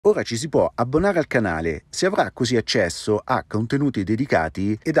Ora ci si può abbonare al canale, si avrà così accesso a contenuti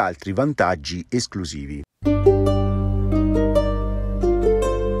dedicati ed altri vantaggi esclusivi.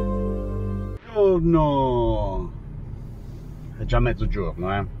 Buongiorno! È già mezzogiorno,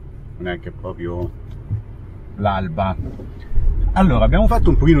 non è che proprio l'alba. Allora, abbiamo fatto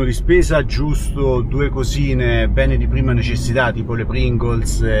un pochino di spesa, giusto 2 cosine, beni di prima necessità, tipo le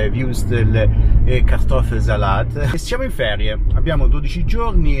Pringles, Würstel e Kartoffelsalat. E siamo in ferie, abbiamo 12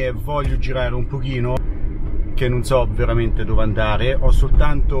 giorni e voglio girare un pochino, che non so veramente dove andare. Ho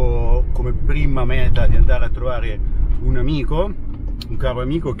soltanto come prima meta di andare a trovare un amico, un caro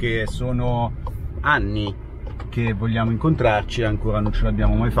amico che sono anni che vogliamo incontrarci, ancora non ce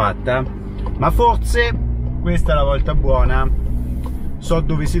l'abbiamo mai fatta, ma forse questa è la volta buona. So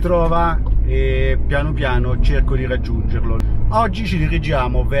dove si trova e piano piano cerco di raggiungerlo. Oggi ci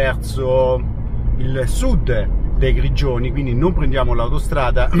dirigiamo verso il sud dei Grigioni, quindi non prendiamo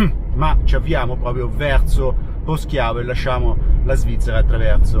l'autostrada, ma ci avviamo proprio verso Poschiavo e lasciamo la Svizzera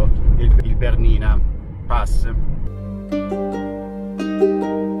attraverso il Bernina Pass.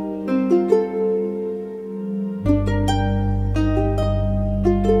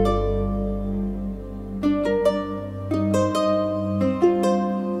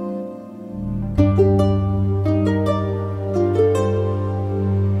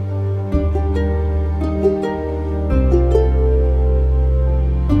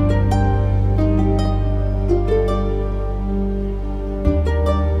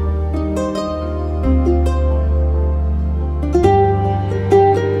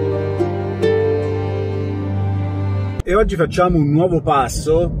 E oggi facciamo un nuovo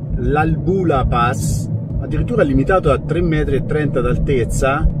passo, l'Albula Pass, addirittura limitato a 3,30 m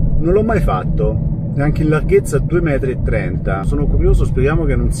d'altezza. Non l'ho mai fatto, neanche in larghezza 2,30 m. Sono curioso, speriamo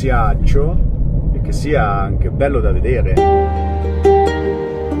che non sia accio e che sia anche bello da vedere.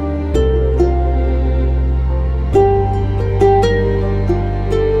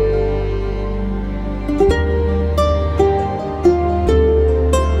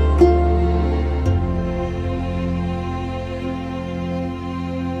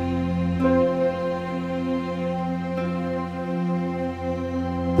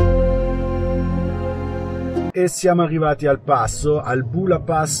 E siamo arrivati al passo, al Bula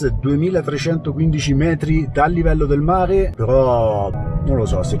Pass, 2315 metri dal livello del mare, però non lo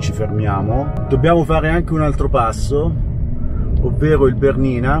so se ci fermiamo. Dobbiamo fare anche un altro passo, ovvero il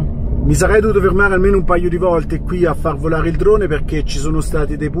Bernina. Mi sarei dovuto fermare almeno un paio di volte qui a far volare il drone perché ci sono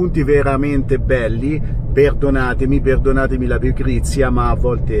stati dei punti veramente belli. Perdonatemi la pigrizia, ma a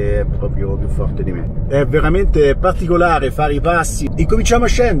volte è proprio più forte di me. È veramente particolare fare i passi. E cominciamo a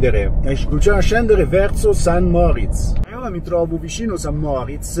scendere verso San Moritz. E ora mi trovo vicino San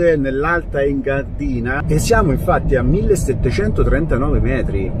Moritz, nell'Alta Engadina, e siamo infatti a 1739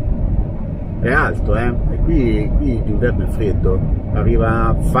 metri. È alto, e qui d'inverno è freddo,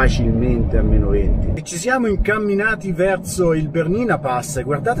 arriva facilmente a -20. E ci siamo incamminati verso il Bernina Pass.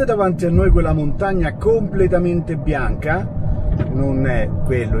 Guardate davanti a noi quella montagna completamente bianca, non è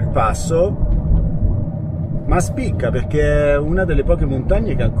quello il passo, ma spicca perché è una delle poche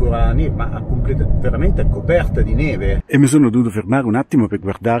montagne che ancora neva, veramente è coperta di neve. E mi sono dovuto fermare un attimo per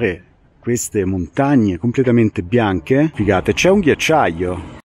guardare queste montagne completamente bianche. Figate, c'è un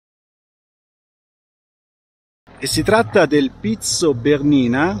ghiacciaio. E si tratta del Pizzo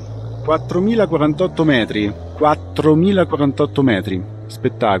Bernina, 4048 metri, 4048 metri,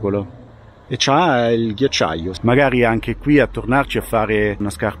 spettacolo. E c'ha il ghiacciaio, magari anche qui a tornarci a fare una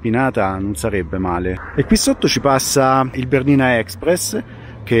scarpinata non sarebbe male. E qui sotto ci passa il Bernina Express,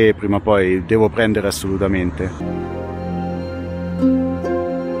 che prima o poi devo prendere assolutamente.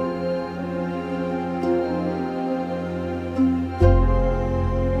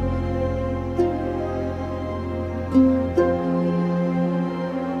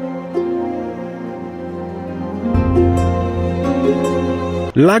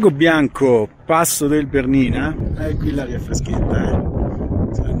 Lago Bianco, passo del Bernina, e qui l'aria è freschetta,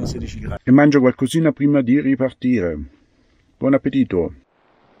 saranno 16 gradi. E mangio qualcosina prima di ripartire. Buon appetito!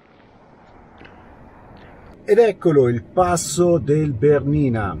 Ed eccolo il passo del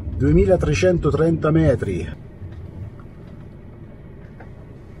Bernina, 2330 metri.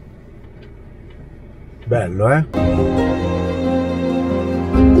 Bello,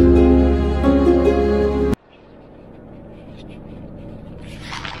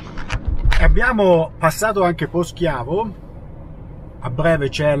 Abbiamo passato anche Poschiavo, a breve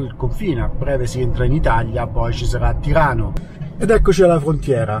c'è il confine, a breve si entra in Italia, poi ci sarà Tirano. Ed eccoci alla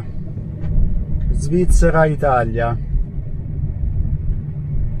frontiera, Svizzera-Italia.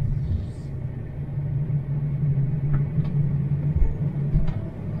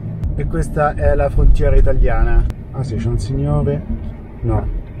 e questa è la frontiera italiana. Ah sì, c'è un signore.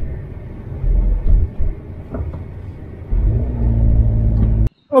 No.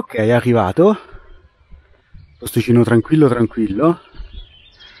 Ok, è arrivato. Posticino tranquillo tranquillo.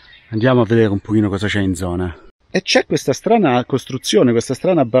 Andiamo a vedere un pochino cosa c'è in zona. E c'è questa strana costruzione, questa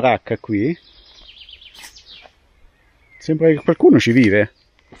strana baracca qui. Sembra che qualcuno ci vive.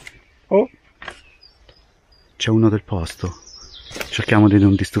 Oh, c'è uno del posto. Cerchiamo di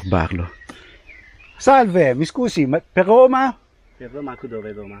non disturbarlo. Salve, mi scusi, ma per Roma? Per Roma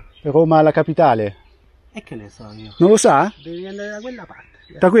dove Roma? Per Roma la capitale. E che ne so io? Non lo sa? Devi andare da quella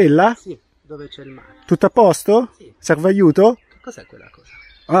parte. Da quella? Sì, dove c'è il mare. Tutto a posto? Sì. Serve aiuto? Che cos'è quella cosa?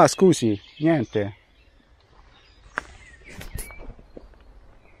 Ah, scusi, niente.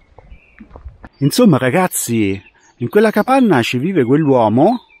 Insomma, ragazzi, in quella capanna ci vive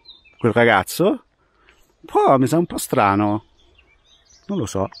quell'uomo, quel ragazzo. Però mi sa un po' strano. Non lo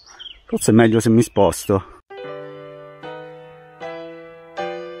so. Forse è meglio se mi sposto.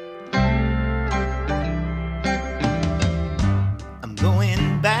 I'm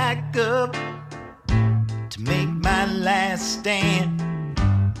going back up to make my last stand.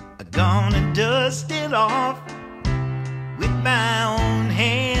 I'm gonna dust it off with my own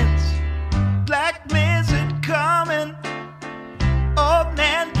hands. Black blizzard coming, old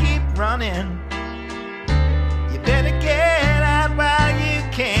man keep running. You better get out while you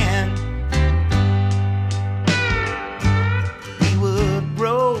can. We were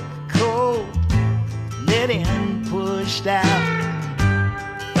broke, cold, let in, pushed out.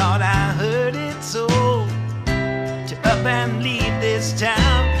 Thought I heard it so, to up and leave this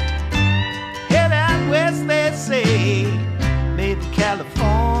town. Head out west, they say, maybe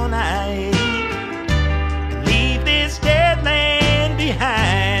California. Leave this dead land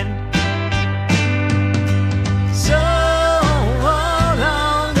behind. So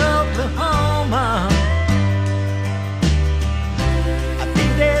long, Oklahoma. I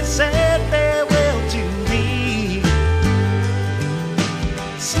think they said farewell to me.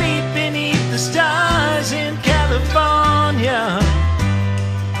 Sleep beneath the stars in California,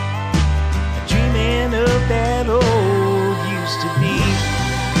 dreaming of that old used to be.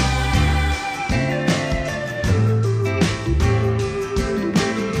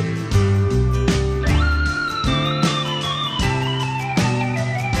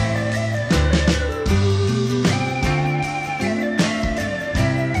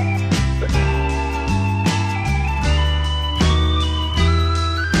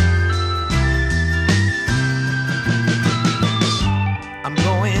 I'm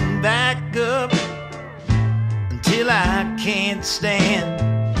going back up until I can't stand.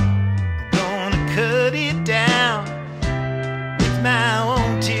 I'm gonna cut it down with my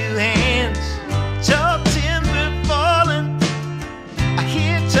own two hands. Tall timber falling, I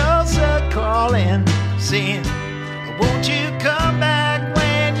hear Tulsa calling, saying, won't you come back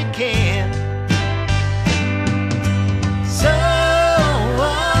when you can? So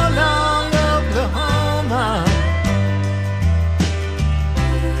long, Oklahoma.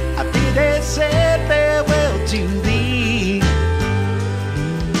 I think they said farewell to thee.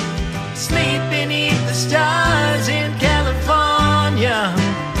 Sleep beneath the stars in California,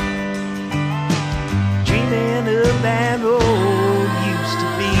 dreaming of that old used to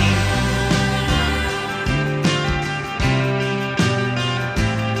be.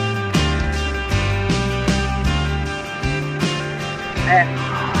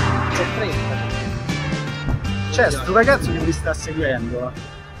 C'è freddo. C'è sto ragazzo che mi sta seguendo.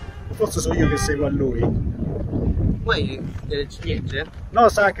 Forse sono io che seguo a lui. Vuoi delle ciliegie? No,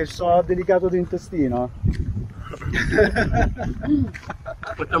 sa che sono delicato d'intestino.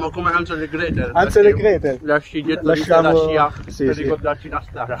 Facciamo come Hansel e Gretel. Hansel e Gretel. Lasci dietro Lasciamo... la scia sì, per sì. ricordarci la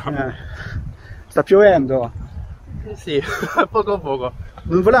strada. Sta piovendo. Sì, poco poco.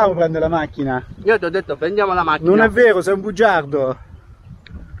 Non volevamo prendere la macchina. Io ti ho detto prendiamo la macchina. Non è vero, sei un bugiardo.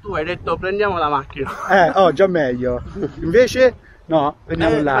 Tu hai detto prendiamo la macchina. Oh, già meglio. Invece, no,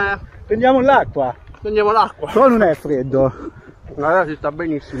 prendiamo l'acqua. Prendiamo l'acqua. Prendiamo l'acqua. Però non è freddo. Guarda, si sta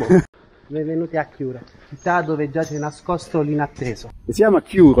benissimo. Benvenuti a Chiuro, città dove già c'è nascosto l'inatteso. Si chiama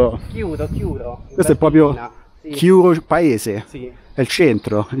Chiuro. Chiuro. Questo è proprio sì. Chiuro paese. Sì. È il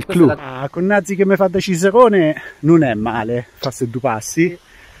centro, il Questa clou. è Con Nazzi che mi fa da Cicerone non è male, farsi due passi. Sì.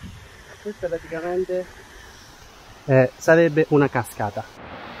 Questa praticamente sarebbe una cascata.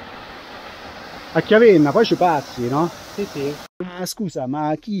 A Chiavenna, poi ci passi, no? Sì, sì. Ah, scusa,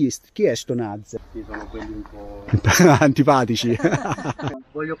 ma chi è sto Nazzi? Sì, sono quelli un po'... Antipatici.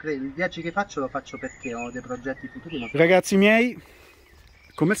 Voglio credere, il viaggio che faccio lo faccio perché ho dei progetti futuri. Ma... Ragazzi miei,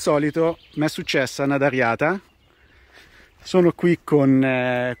 come al solito, mi è successa una dariata. Sono qui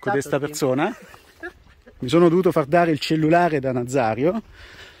con questa persona. Mi sono dovuto far dare il cellulare da Nazario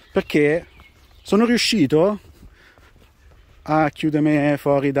perché sono riuscito a chiudermi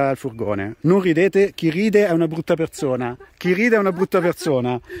fuori dal furgone. Non ridete, chi ride è una brutta persona. Chi ride è una brutta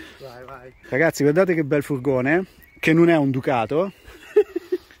persona. Vai, vai. Ragazzi, guardate che bel furgone, che non è un Ducato.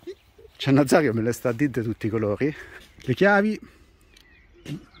 C'è Nazario, me le sta a dire tutti i colori. Le chiavi,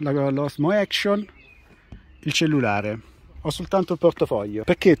 l'Osmo Action, il cellulare. Ho soltanto il portafoglio.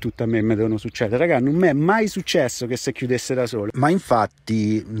 Perché tutto a me mi devono succedere? Raga, non mi è mai successo che si chiudesse da solo. Ma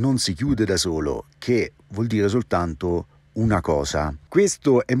infatti non si chiude da solo, che vuol dire soltanto una cosa.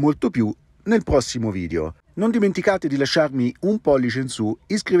 Questo e molto più nel prossimo video. Non dimenticate di lasciarmi un pollice in su,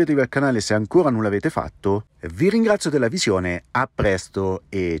 iscrivetevi al canale se ancora non l'avete fatto. Vi ringrazio della visione, a presto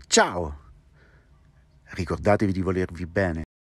e ciao! Ricordatevi di volervi bene.